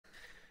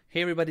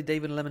Hey everybody,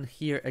 David Lemon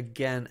here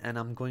again, and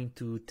I'm going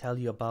to tell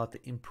you about the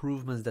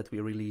improvements that we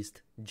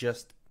released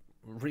just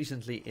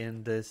recently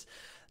in this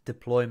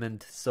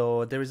deployment.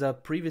 So there is a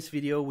previous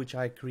video which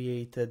I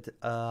created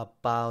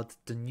about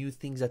the new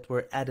things that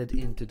were added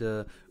into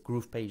the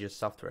GroovePages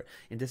software.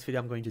 In this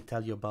video I'm going to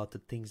tell you about the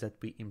things that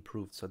we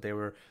improved. So there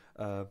were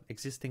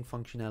existing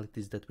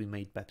functionalities that we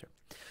made better.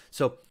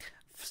 So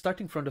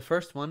starting from the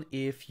first one,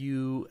 if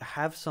you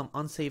have some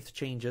unsaved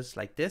changes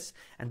like this,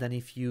 and then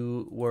if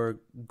you were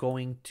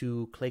going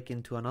to click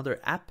into another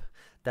app,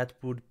 that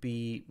would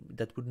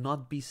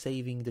not be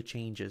saving the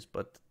changes.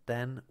 But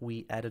then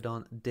we added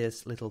on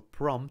this little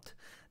prompt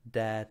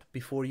that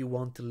before you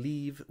want to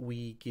leave,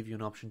 we give you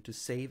an option to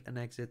save and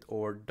exit,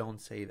 or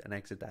don't save and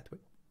exit that way.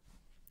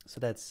 So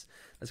that's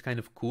kind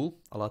of cool.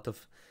 A lot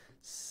of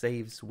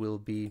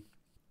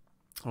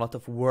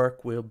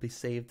work will be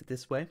saved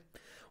this way.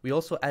 We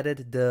also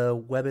added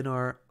the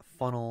webinar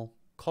funnel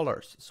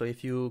colors. So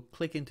if you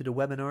click into the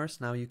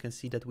webinars, now you can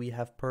see that we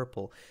have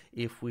purple.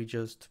 If we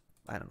just,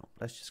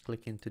 let's just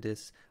click into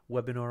this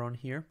webinar on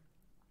here.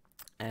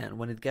 And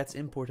when it gets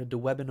imported, the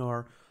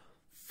webinar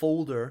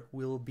folder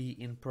will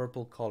be in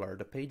purple color.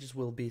 The pages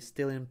will be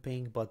still in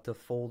pink, but the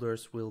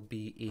folders will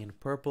be in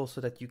purple,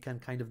 so that you can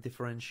kind of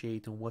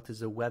differentiate on what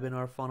is a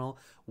webinar funnel,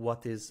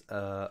 what is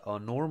a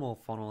normal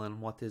funnel,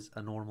 and what is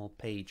a normal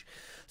page.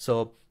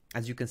 So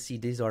as you can see,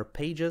 these are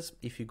pages.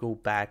 If you go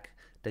back,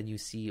 then you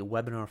see a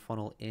webinar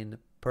funnel in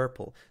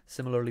purple.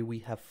 Similarly, we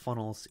have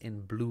funnels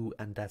in blue,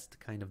 and that's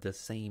kind of the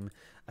same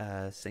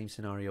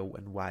scenario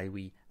and why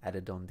we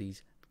added on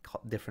these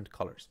different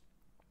colors.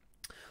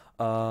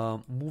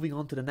 Moving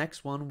on to the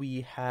next one,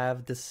 we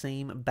have the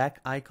same back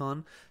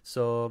icon.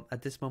 So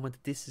at this moment,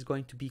 this is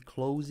going to be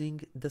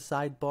closing the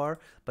sidebar,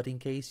 but in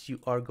case you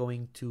are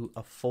going to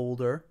a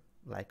folder,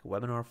 like a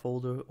webinar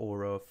folder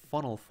or a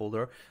funnel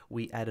folder,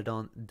 we added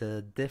on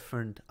the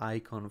different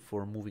icon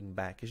for moving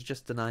back. It's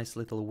just a nice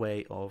little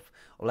way of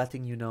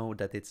letting you know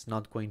that it's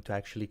not going to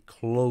actually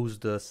close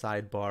the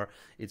sidebar.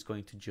 It's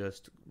going to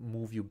just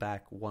move you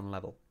back one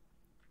level.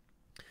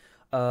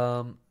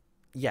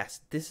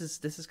 Yes, this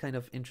is kind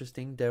of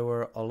interesting. There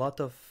were a lot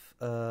of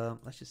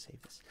let's just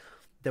save this.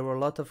 There were a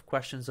lot of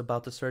questions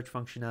about the search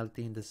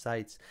functionality in the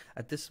sites.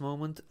 At this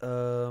moment,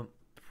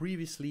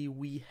 previously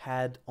we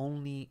had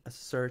only a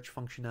search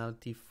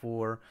functionality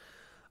for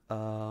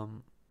the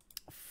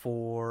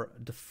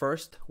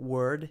first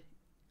word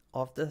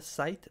of the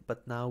site,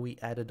 but now we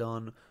added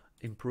on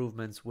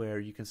improvements where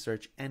you can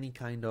search any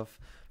kind of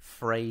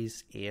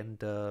phrase in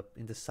the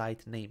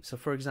site name. So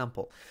for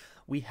example,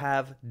 we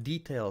have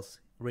details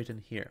written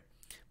here.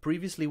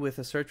 Previously, with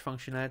a search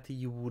functionality,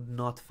 you would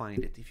not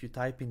find it. If you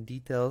type in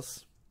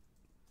details,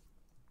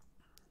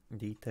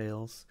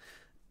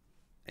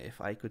 if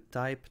I could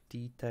type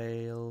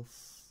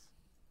details,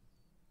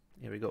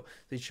 here we go,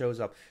 so it shows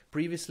up.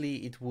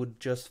 Previously it would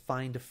just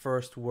find the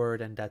first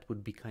word, and that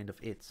would be kind of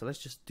it. So let's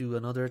just do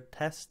another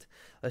test.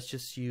 Let's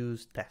just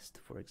use test,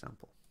 for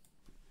example.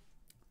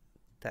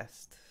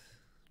 Test.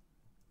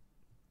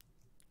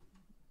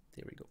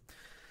 There we go.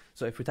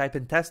 So if we type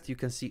in test, you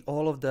can see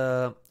all of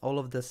the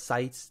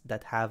sites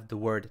that have the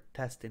word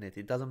test in it.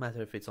 It doesn't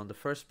matter if it's on the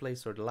first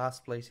place or the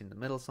last place, in the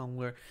middle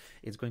somewhere.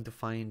 It's going to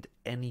find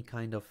any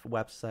kind of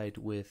website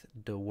with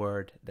the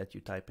word that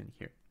you type in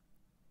here.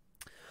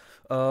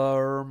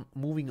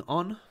 Moving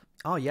on.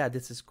 Oh yeah,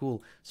 this is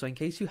cool. So in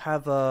case you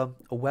have a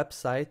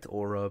website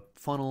or a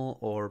funnel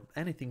or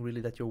anything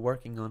really that you're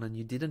working on, and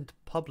you didn't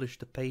publish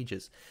the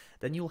pages,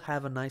 then you'll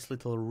have a nice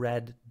little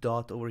red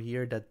dot over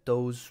here that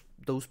those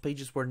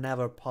pages were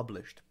never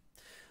published.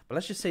 But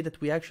let's just say that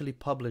we actually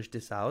published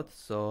this out.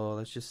 So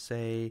let's just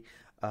say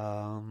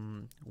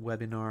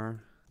webinar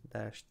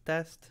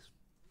test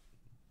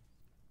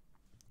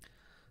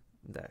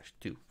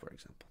 2, for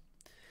example.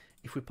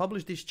 If we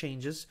publish these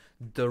changes,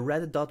 the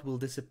red dot will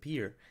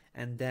disappear,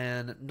 and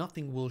then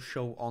nothing will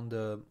show on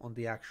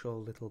the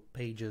actual little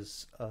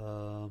pages.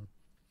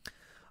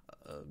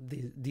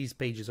 These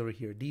pages over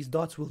here, these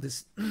dots will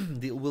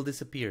will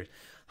disappear.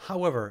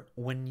 However,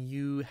 when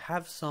you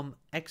have some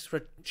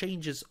extra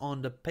changes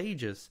on the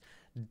pages,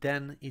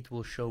 then it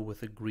will show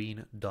with a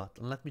green dot.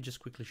 And let me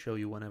just quickly show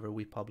you whenever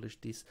we publish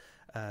this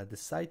the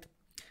site.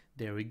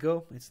 There we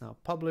go. It's now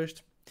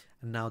published,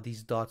 and now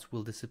these dots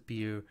will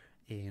disappear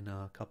in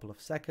a couple of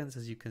seconds.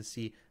 As you can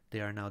see,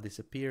 they are now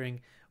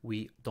disappearing.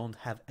 We don't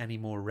have any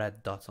more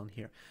red dots on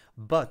here.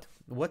 But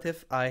what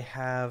if I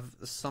have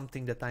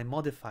something that I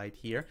modified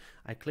here?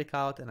 I click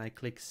out and I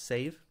click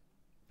save.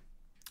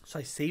 So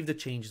I save the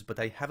changes, but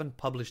I haven't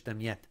published them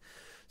yet.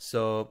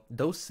 So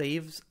those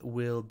saves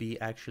will be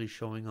actually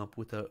showing up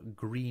with a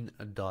green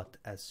dot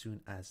as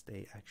soon as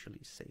they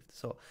actually saved.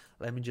 So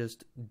let me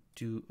just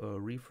do a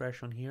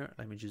refresh on here.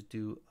 Let me just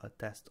do a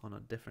test on a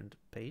different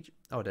page.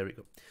 Oh, there we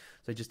go.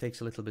 So it just takes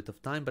a little bit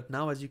of time, but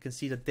now as you can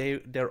see that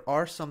there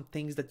are some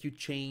things that you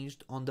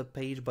changed on the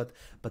page, but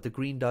the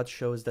green dot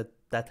shows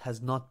that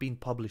has not been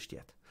published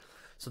yet.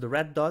 So the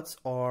red dots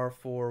are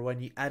for when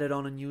you added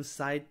on a new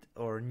site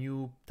or a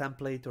new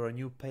template or a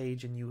new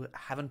page and you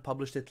haven't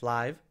published it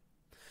live.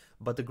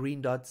 but the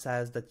green dot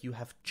says that you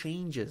have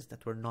changes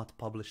that were not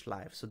published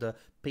live. So the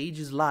page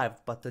is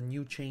live, but the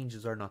new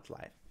changes are not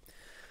live.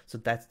 So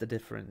that's the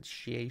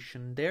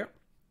differentiation there.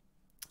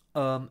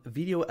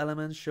 Video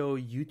elements show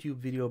YouTube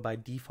video by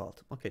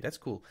default. Okay, that's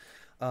cool.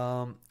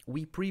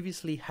 We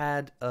previously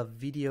had a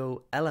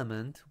video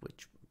element,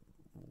 which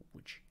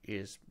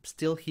is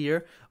still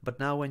here, but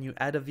now when you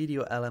add a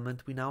video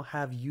element, we now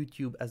have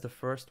YouTube as the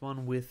first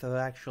one with an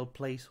actual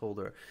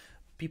placeholder.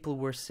 People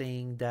were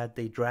saying that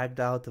they dragged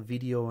out a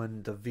video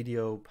and the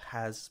video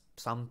has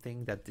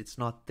something that it's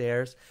not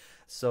theirs.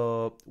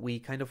 So we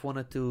kind of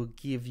wanted to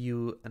give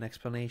you an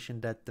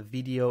explanation that the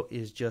video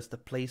is just a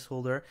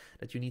placeholder,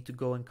 that you need to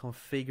go and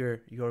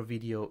configure your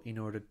video in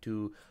order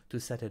to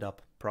set it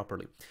up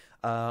properly.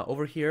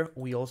 Over here,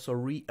 we also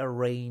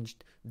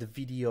rearranged the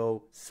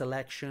video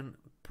selection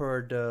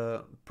per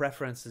the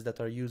preferences that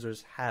our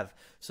users have.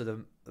 So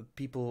the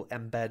people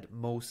embed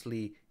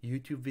mostly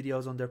YouTube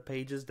videos on their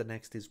pages. The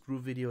next is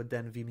Groove Video,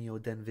 then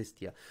Vimeo, then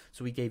Vistia.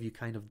 So we gave you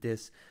kind of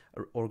this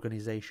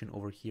organization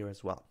over here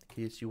as well. In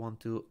case you want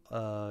to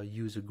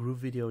use a Groove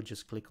Video,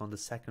 just click on the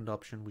second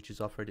option, which is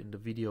offered in the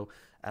video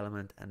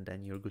element, and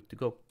then you're good to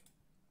go.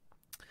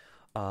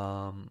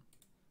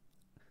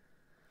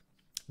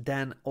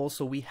 Then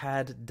also we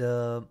had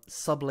the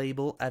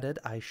sublabel added.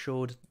 I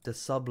showed the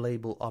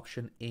sublabel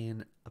option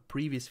in a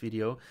previous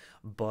video,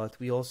 but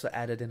we also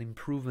added an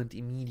improvement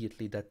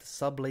immediately, that the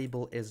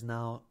sublabel is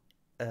now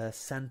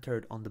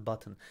centered on the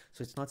button.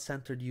 So it's not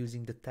centered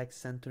using the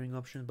text centering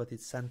option, but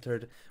it's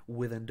centered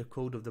within the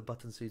code of the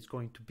button, so it's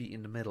going to be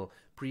in the middle.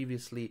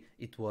 Previously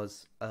it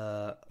was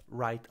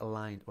left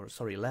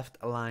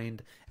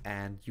aligned,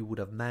 and you would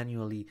have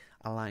manually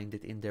aligned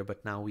it in there,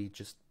 but now we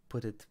just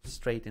put it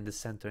straight in the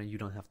center and you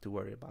don't have to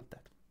worry about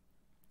that.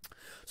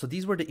 So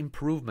these were the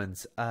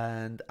improvements,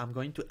 and I'm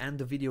going to end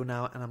the video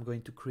now, and I'm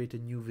going to create a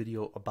new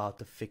video about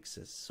the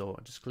fixes. So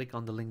just click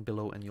on the link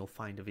below and you'll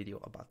find a video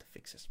about the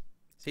fixes.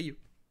 See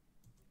you.